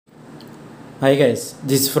Hi guys,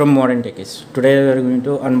 this is from Modern Techies. Today we are going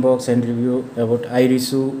to unbox and review about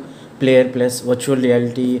IRUSU Player Plus virtual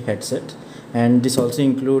reality headset, and this also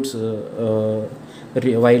includes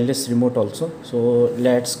wireless remote also. So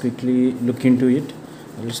let's quickly look into it.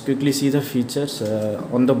 Let's quickly see the features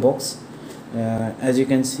on the box. As you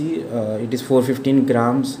can see, it is 415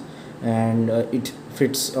 grams, and it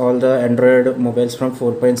fits all the Android mobiles from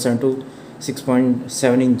 4.7 to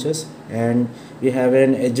 6.7 inches, and we have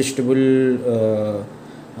an adjustable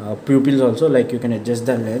pupils also, like you can adjust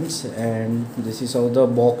the lens, and this is how the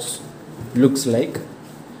box looks like.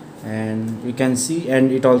 And you can see,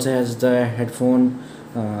 and it also has the headphone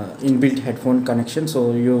inbuilt headphone connection,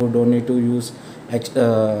 so you don't need to use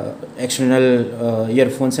external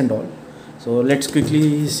earphones and all. So let's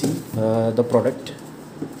quickly see the product.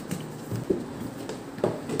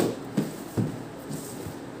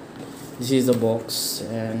 This is the box,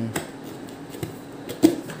 and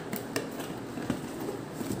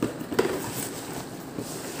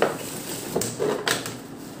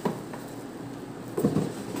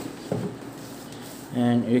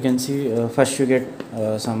you can see first you get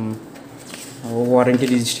some warranty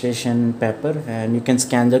registration paper, and you can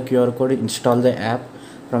scan the QR code, install the app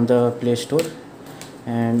from the Play Store,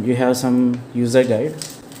 and you have some user guide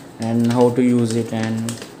and how to use it,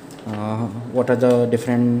 and what are the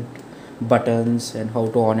different buttons and how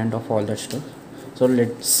to on and off all that stuff. So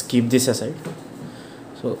let's keep this aside.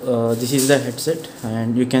 So this is the headset,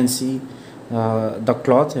 and you can see the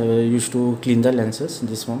cloth used to clean the lenses,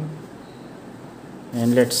 this one.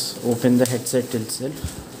 And let's open the headset itself.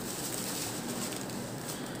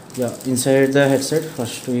 Yeah, inside the headset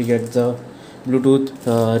first we get the Bluetooth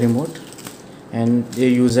remote and the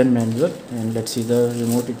user manual, and let's see the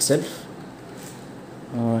remote itself.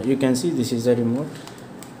 You can see this is the remote.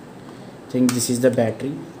 I think this is the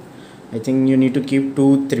battery. I think you need to keep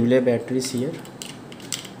two AAA batteries here,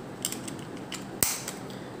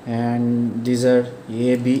 and these are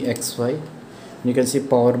A, B, X, Y. You can see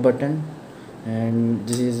power button, and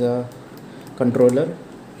this is a controller.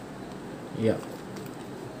 Yeah,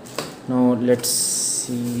 now let's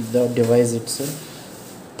see the device itself.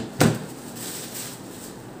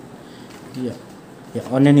 Yeah,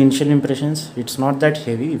 on an initial impressions, it's not that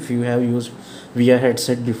heavy if you have used VR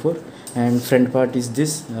headset before. And front part is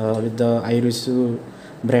this with the IRUSU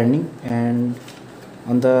branding, and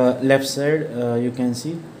on the left side you can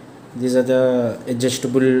see these are the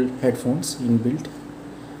adjustable headphones inbuilt.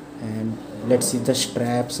 And let's see the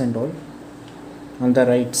straps and all. On the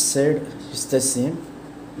right side it's the same,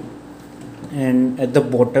 and at the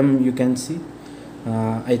bottom you can see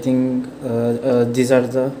I think these are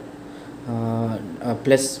the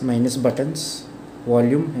plus minus buttons,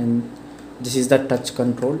 volume, and this is the touch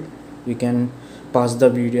control. We can pause the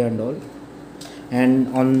video and all. And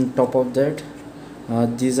on top of that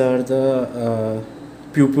these are the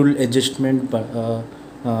pupil adjustment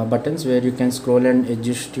buttons, where you can scroll and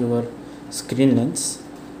adjust your screen length.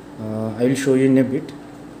 I will show you in a bit.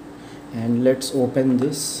 And let's open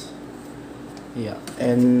this. Yeah,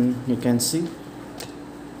 and you can see,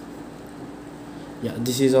 yeah,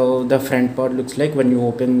 this is how the front part looks like when you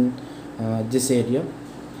open this area.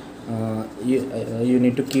 You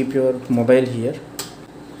need to keep your mobile here,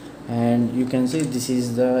 and you can see this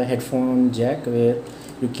is the headphone jack, where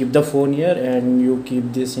you keep the phone here and you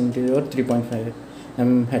keep this into your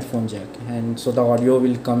 3.5mm headphone jack, and so the audio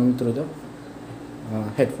will come through the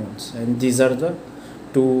headphones. And these are the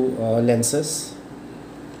two lenses.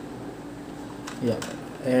 Yeah,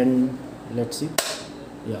 and let's see.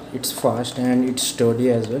 Yeah, it's fast and it's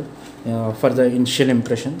sturdy as well for the initial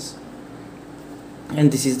impressions. And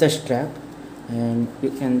this is the strap, and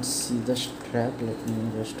you can see the strap. Let me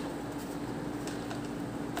just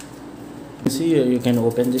see. You can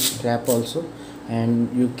open this strap also, and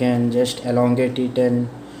you can just elongate it, and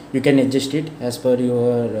you can adjust it as per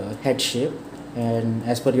your head shape and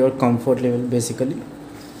as per your comfort level basically.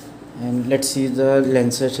 And let's see the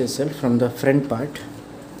lenses itself from the front part.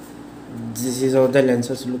 This is how the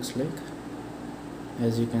lenses looks like,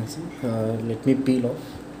 as you can see. Let me peel off.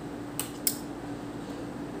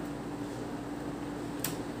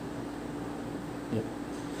 Yep.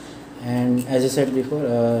 And as I said before,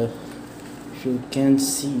 if you can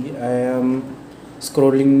see, I am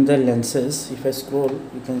scrolling the lenses. If I scroll,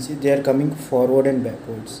 you can see they are coming forward and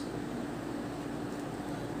backwards.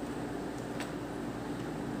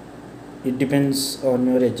 It depends on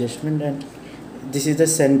your adjustment. And this is the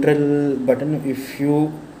central button. If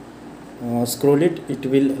you scroll it, it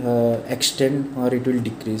will extend or it will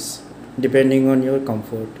decrease depending on your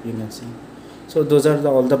comfort, you can see. So those are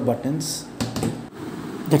all the buttons.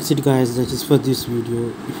 That's it guys, that is for this video.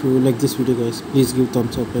 If you like this video guys, please give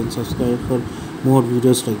thumbs up and subscribe for more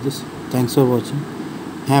videos like this. Thanks for watching.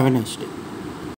 Have a nice day.